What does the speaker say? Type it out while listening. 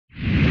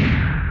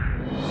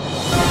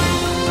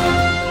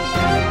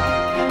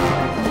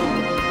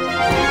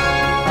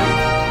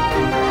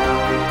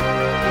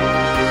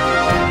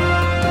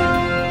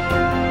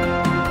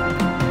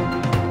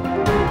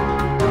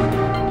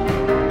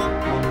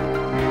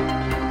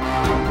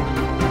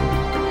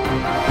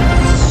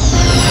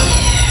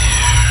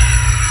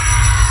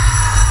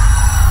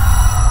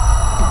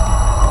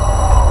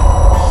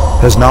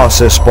has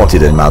NASA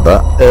spotted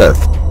another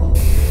Earth.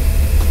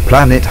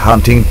 Planet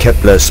hunting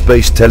Kepler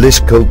Space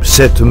Telescope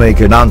set to make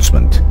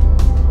announcement.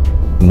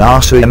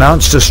 NASA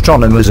announced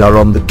astronomers are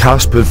on the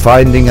cusp of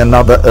finding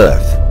another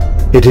Earth.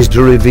 It is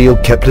to reveal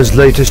Kepler's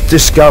latest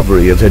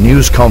discovery at a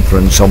news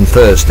conference on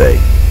Thursday.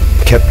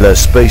 Kepler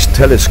Space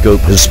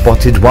Telescope has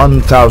spotted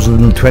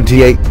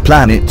 1,028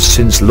 planets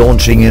since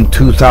launching in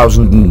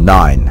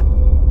 2009.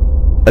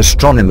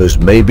 Astronomers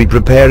may be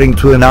preparing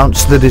to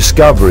announce the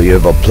discovery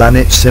of a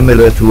planet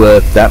similar to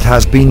Earth that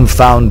has been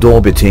found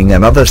orbiting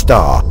another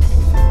star.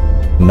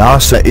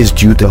 NASA is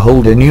due to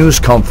hold a news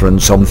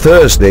conference on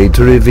Thursday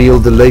to reveal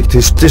the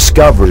latest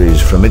discoveries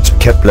from its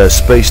Kepler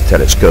Space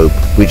Telescope,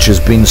 which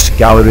has been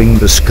scouring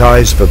the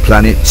skies for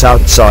planets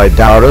outside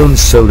our own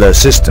solar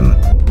system.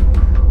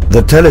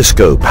 The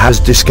telescope has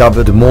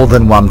discovered more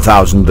than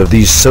 1,000 of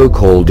these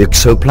so-called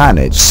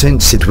exoplanets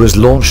since it was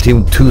launched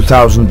in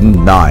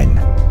 2009.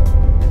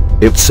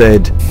 It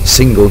said,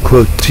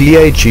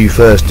 "The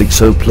first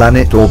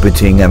exoplanet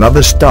orbiting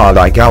another star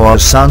like our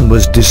Sun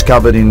was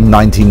discovered in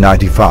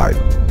 1995.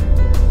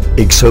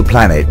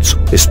 Exoplanets,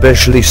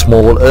 especially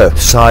small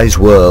Earth-size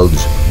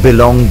worlds,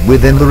 belonged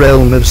within the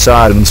realm of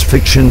science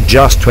fiction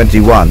just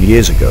 21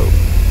 years ago.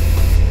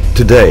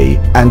 Today,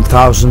 and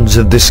thousands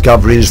of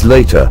discoveries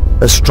later,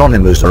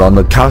 astronomers are on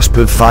the cusp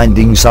of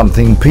finding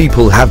something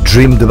people have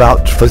dreamed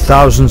about for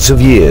thousands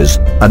of years,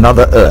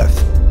 another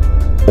Earth.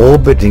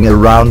 Orbiting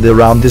around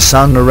the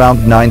Sun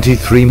around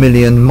 93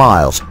 million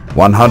miles,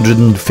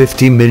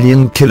 150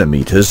 million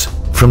kilometers,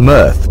 from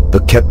Earth,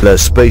 the Kepler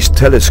Space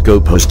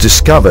Telescope has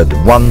discovered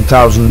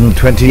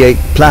 1,028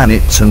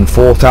 planets and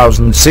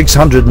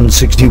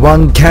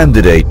 4,661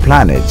 candidate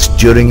planets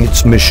during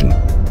its mission.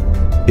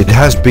 It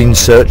has been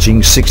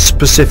searching 6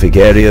 specific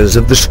areas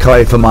of the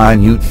sky for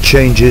minute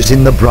changes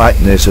in the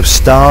brightness of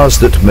stars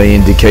that may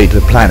indicate a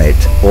planet,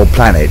 or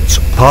planets,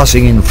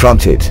 passing in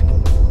front of it.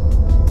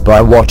 By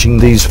watching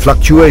these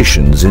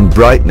fluctuations in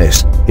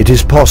brightness, it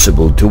is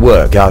possible to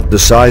work out the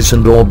size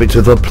and orbit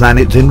of a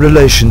planet in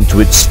relation to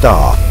its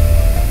star.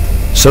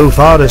 So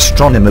far,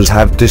 astronomers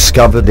have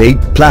discovered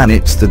 8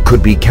 planets that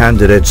could be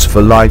candidates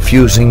for life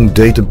using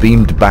data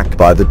beamed back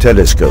by the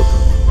telescope.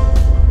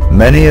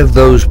 Many of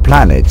those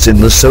planets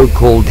in the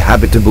so-called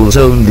habitable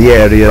zone, the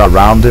area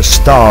around a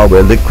star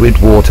where liquid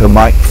water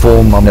might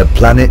form on a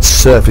planet's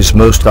surface,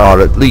 most are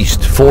at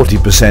least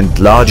 40%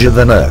 larger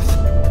than Earth.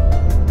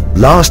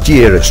 Last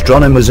year,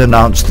 astronomers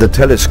announced the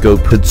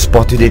telescope had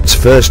spotted its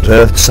first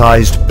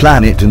Earth-sized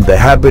planet in the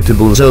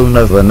habitable zone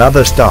of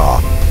another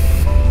star.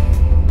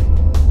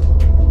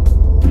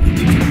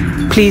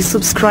 Please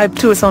subscribe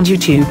to us on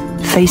YouTube,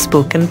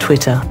 Facebook and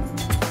Twitter.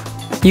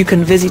 You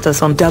can visit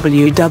us on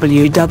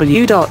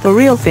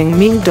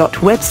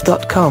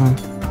www.therealthingme.webs.com.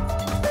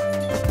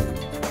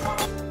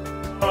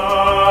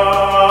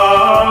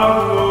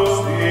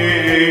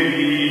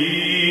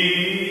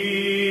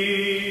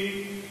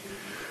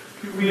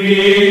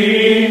 We